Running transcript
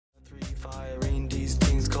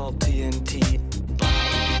called TNT.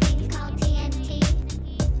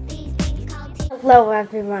 Hello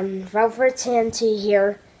everyone, Rover TNT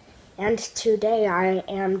here, and today I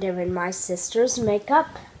am doing my sister's makeup.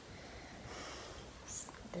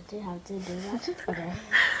 Did you have to do that? Okay.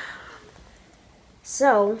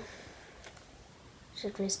 So,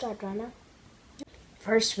 should we start right now?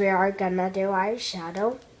 First we are gonna do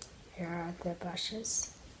eyeshadow. Here are the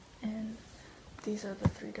brushes. And these are the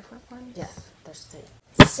 3 different ones? Yeah, there's 3.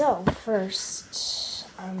 So, first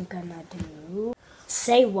I'm gonna do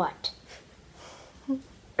Say What.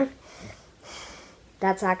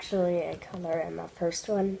 That's actually a color in the first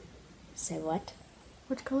one. Say What?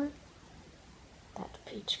 Which color? That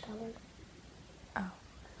peach color. Oh.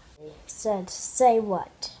 He said, Say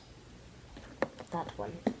What? That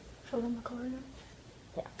one. Show them the color now.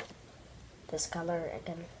 Yeah. This color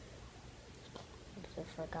again. I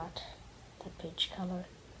forgot. That peach color.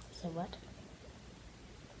 Say What?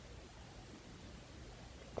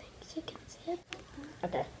 I think you can see it.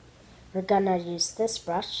 Okay. We're gonna use this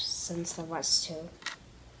brush since there was 2.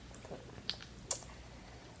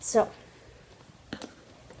 So,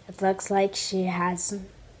 it looks like she has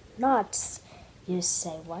not used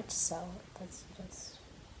Say What, so let's just...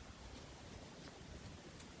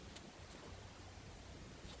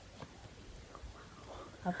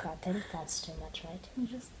 Okay, I think that's too much, right? You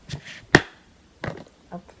just...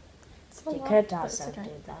 Oh, It's a you lot, could but also it's okay.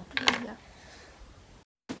 do that. Yeah.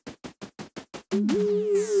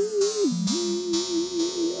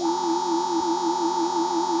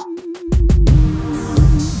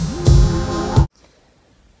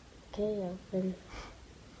 Okay, open.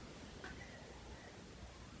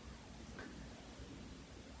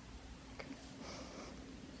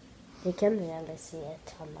 You can really see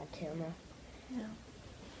it on my camera. Yeah.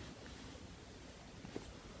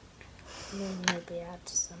 Maybe add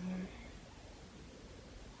someone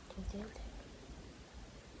to do it.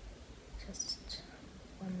 Just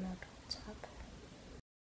one note on top.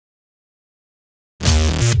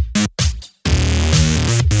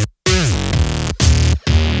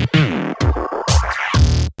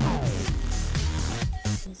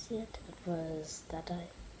 You see it? It was that I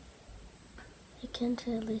can't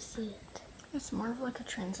really see it. It's more of like a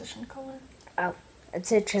transition color. Oh,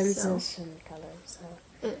 it's a transition color, so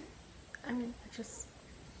I mean, it just...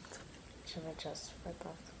 should I just rip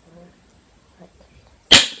off the color? Like,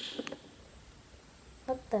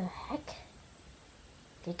 what the heck?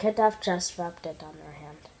 You could have just rubbed it on your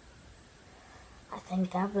hand. I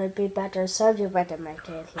think that would be better, so you better make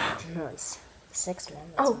it like noise. 6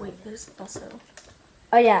 minutes. Oh, wait, there's also...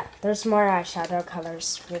 Oh yeah, there's more eyeshadow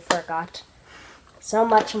colors. We forgot. So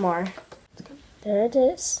much more. There it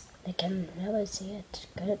is. I can really see it.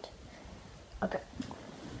 Good. Okay.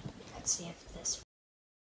 Let's see if this...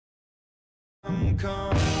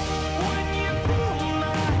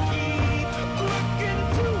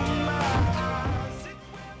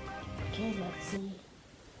 Okay, let's see.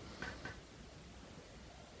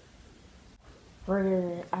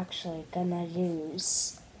 We're actually gonna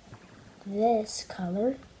use this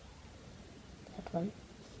color. That one.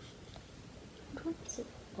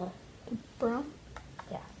 Oh, Brown?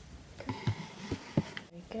 yeah. There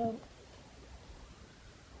we go.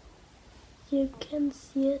 You can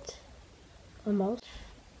see it. Almost.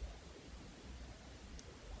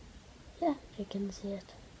 Yeah, you can see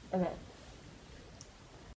it. Okay.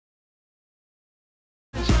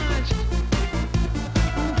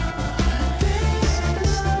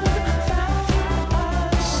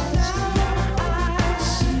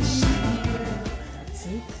 Let's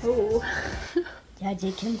see. Oh. Yeah,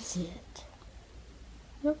 you can see it.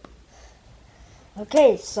 Yep.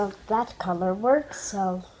 Okay, so that color works,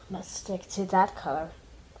 so let's stick to that color.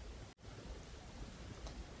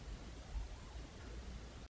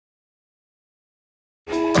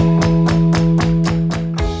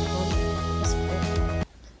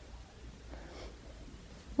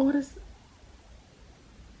 What is...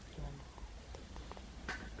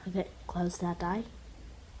 Okay, close that eye.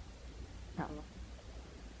 No.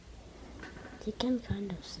 You can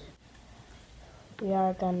kind of see it. We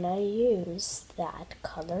are gonna use that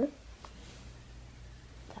color.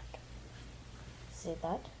 That. See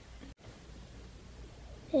that?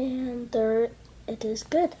 And there it is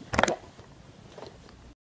good. Okay.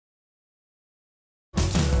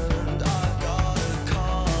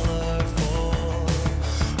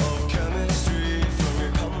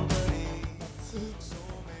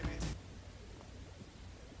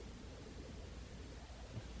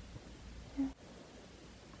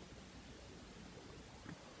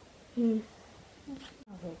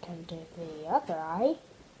 We can do the other eye.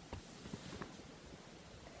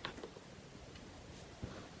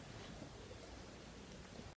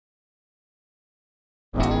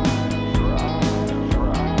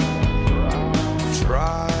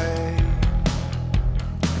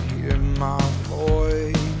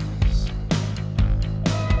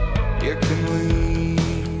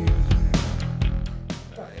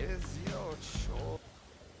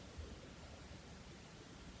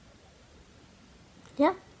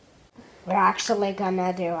 actually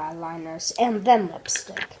gonna do eyeliners and then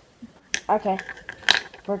lipstick. Okay.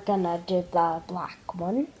 We're gonna do the black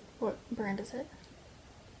one. What brand is it?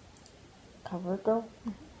 CoverGirl.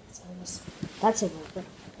 So that's a movie.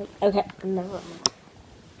 Okay, never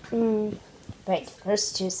mind. Wait,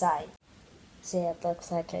 there's two sides. See, it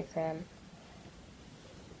looks like a crayon.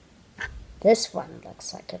 This one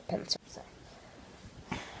looks like a pencil. So.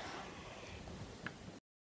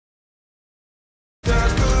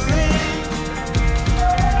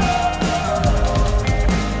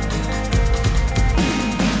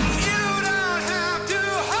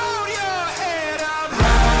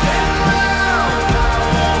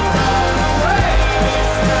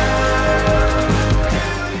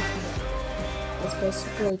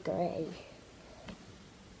 Basically gray.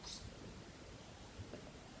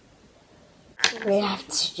 We have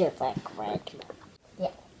to do like red.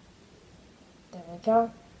 Yeah. There we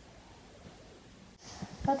go.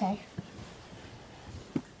 Okay.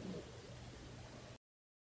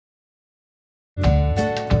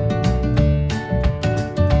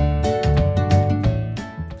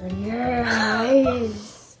 Your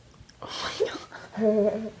eyes.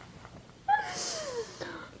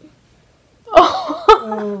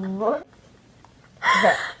 Oh my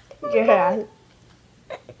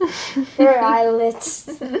Your eyelids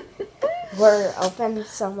were open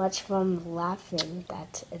so much from laughing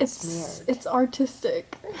that it's mirrored. It's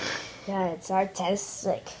artistic. Yeah, it's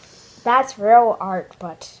artistic. That's real art,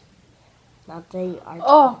 but not the art.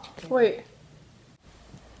 Oh, wait.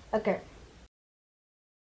 Okay.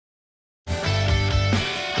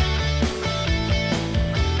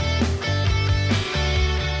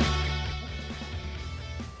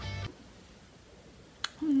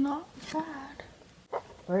 Not bad.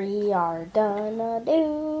 We are gonna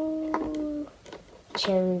do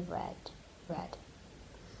cherry red. Red.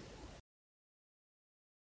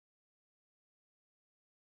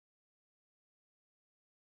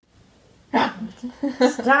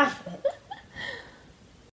 Stop it.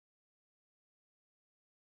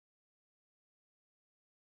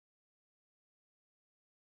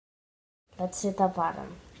 Let's see the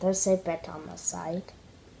bottom. There's a bit on the side.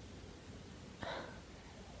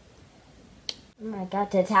 Oh my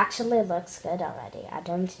god, it actually looks good already. I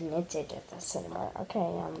don't need to do this anymore.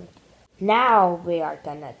 Okay, now we are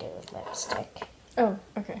gonna do lipstick. Oh,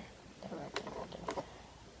 okay.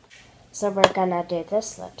 So we're gonna do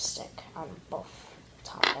this lipstick on both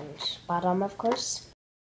top and bottom, of course.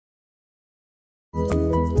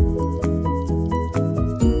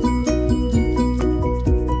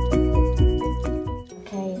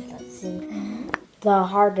 Okay, let's see. The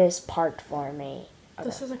hardest part for me. Okay.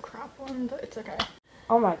 This is a crap one, but it's okay.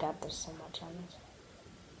 Oh my god, there's so much on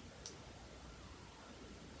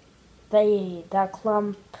it. The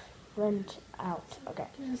clump went out. Okay.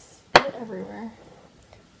 Just put it everywhere.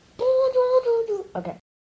 Okay.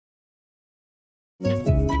 It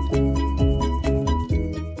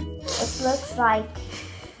looks like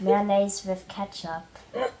mayonnaise with ketchup.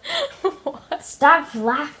 What? Stop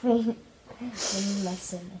laughing. You're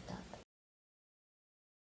messing it up.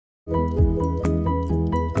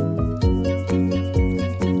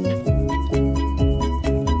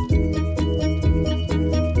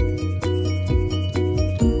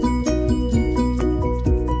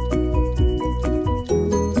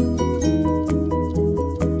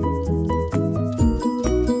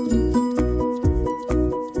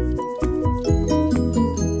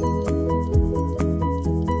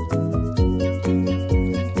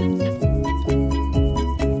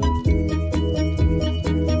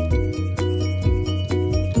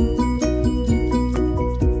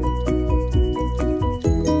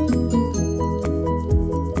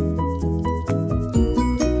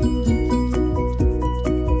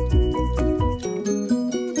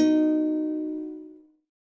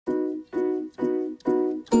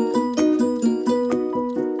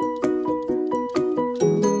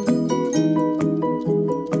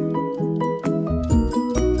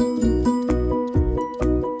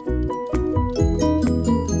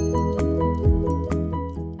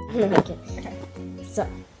 Okay. So.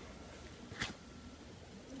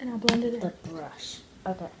 And I'll blend it in. The brush.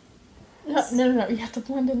 Okay. No. You have to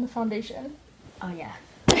blend in the foundation. Oh, yeah.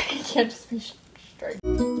 You can't just be straight.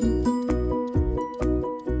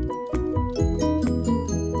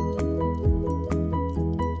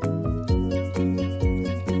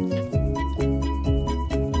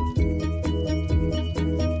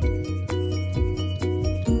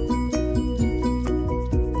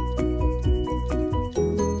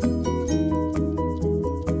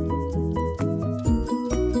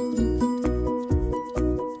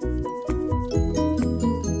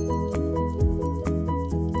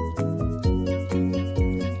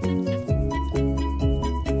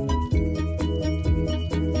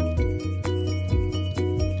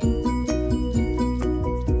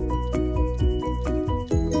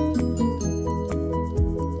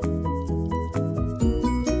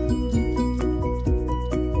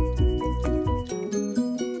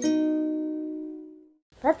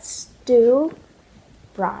 let's do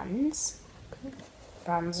bronze.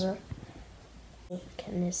 Bronzer.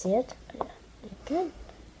 Can you see it? Yeah, you can.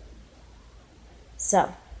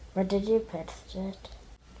 So, where did you put it?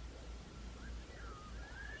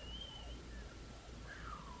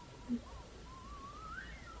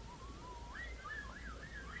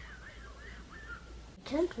 I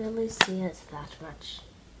can't really see it that much.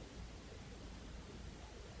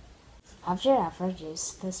 Have you ever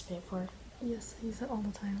used this before? Yes, I use it all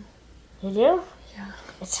the time. You do? Yeah.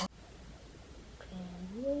 It's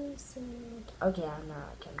translucent. Okay, now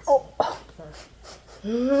I can see. Oh.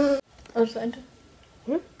 it. Other side.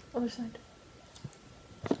 Hmm? Other side.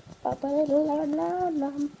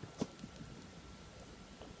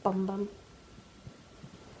 Bum bum.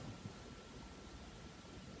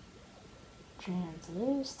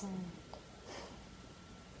 Translucent.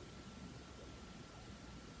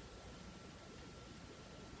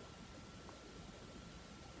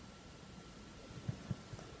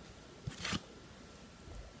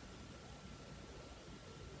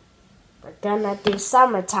 We're gonna do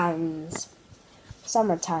summertime ones.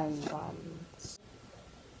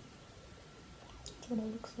 That's what it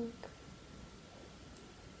looks like.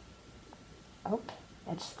 Oh,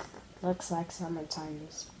 it looks like summertime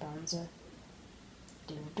bronzer.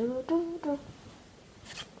 Do do do do.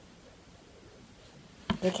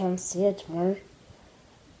 You can see it more.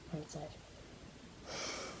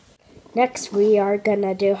 Next, we are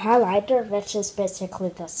gonna do highlighter, which is basically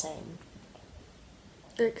the same.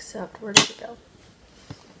 Except, where did it go?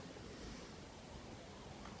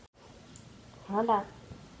 Hold on.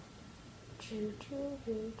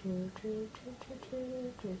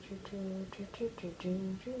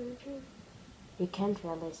 You can't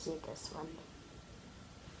really see this one.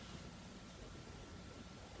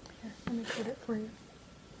 Here, let me put it for you.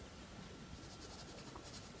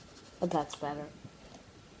 But that's better.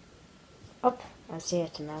 Oh, I see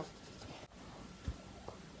it now.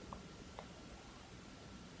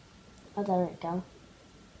 Oh, there we go.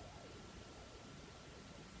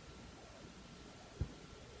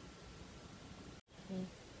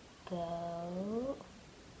 Go.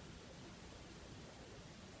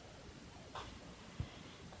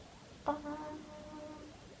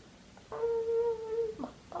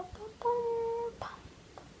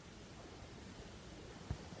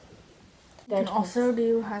 You can also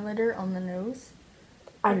do highlighter on the nose.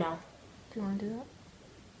 I know. Do you want to do that?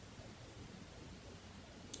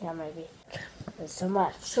 Yeah, maybe. There's so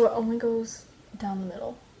much. So it only goes down the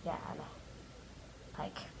middle. Yeah, I know.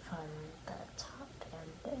 Like from the top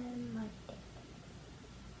and then like that.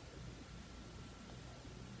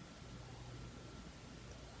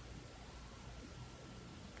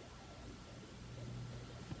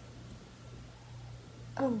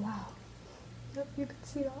 Oh, wow. Yep, you can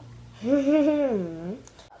see that.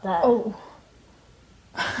 That. Oh.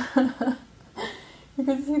 You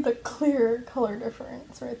can see the clear color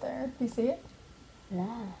difference right there. Do you see it?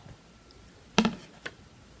 Yeah.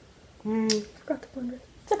 Forgot to blend it.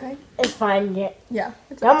 It's okay. It's fine. Yeah. Yeah.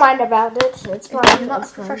 It's Don't okay. mind about it. It's fine. If you're not a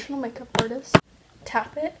It's fine. professional makeup artist,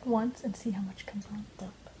 tap it once and see how much comes on.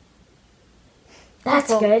 That's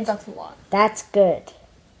good. That's a lot. That's good.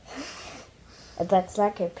 That's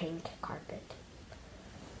like a pink carpet.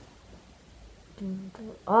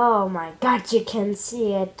 Oh my god, you can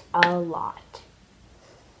see it a lot.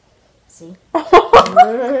 See?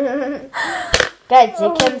 Guys,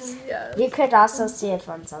 you can. Yes. You could also see it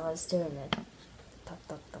once I was doing it.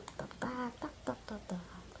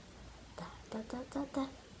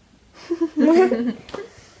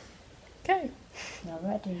 Okay. Now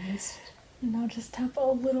ready? Now just tap a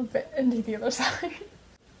little bit into the other side.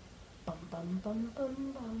 Bum bum bum bum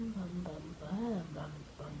bum bum bum bum bum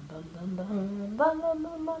bum bum bum bum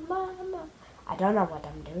bum bum bum. I don't know what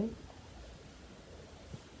I'm doing.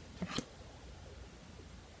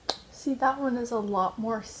 See, that one is a lot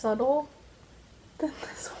more subtle than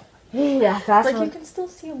this one. Yeah, that's Like, one. you can still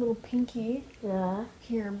see a little pinky Yeah.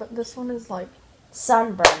 here, but this one is like,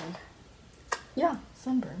 Sunburn. yeah,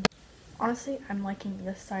 sunburn. Honestly, I'm liking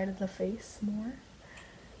this side of the face more.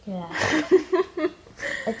 Yeah.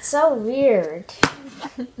 It's so weird.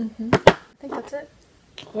 I think that's it.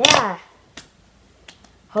 Yeah.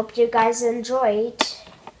 Hope you guys enjoyed.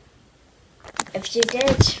 If you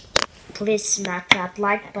did, please smack that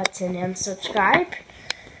like button and subscribe.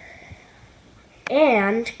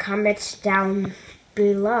 And comment down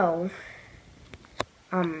below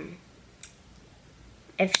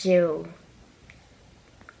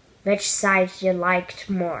which side you liked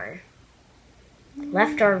more.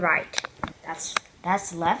 Left or right?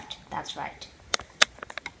 That's left, that's right.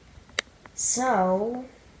 So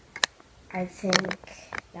I think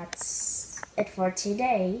that's it for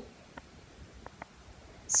today.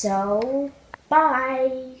 So,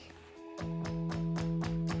 bye!